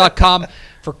TexasFootball.com.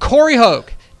 For Corey Hogue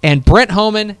and Brent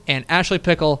Holman and Ashley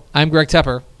Pickle, I'm Greg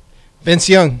Tepper. Vince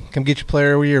Young, come get your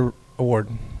player award.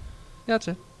 That's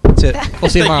it. That's it. We'll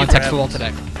see you Thank tomorrow you on for Texas having Football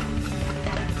us. Today.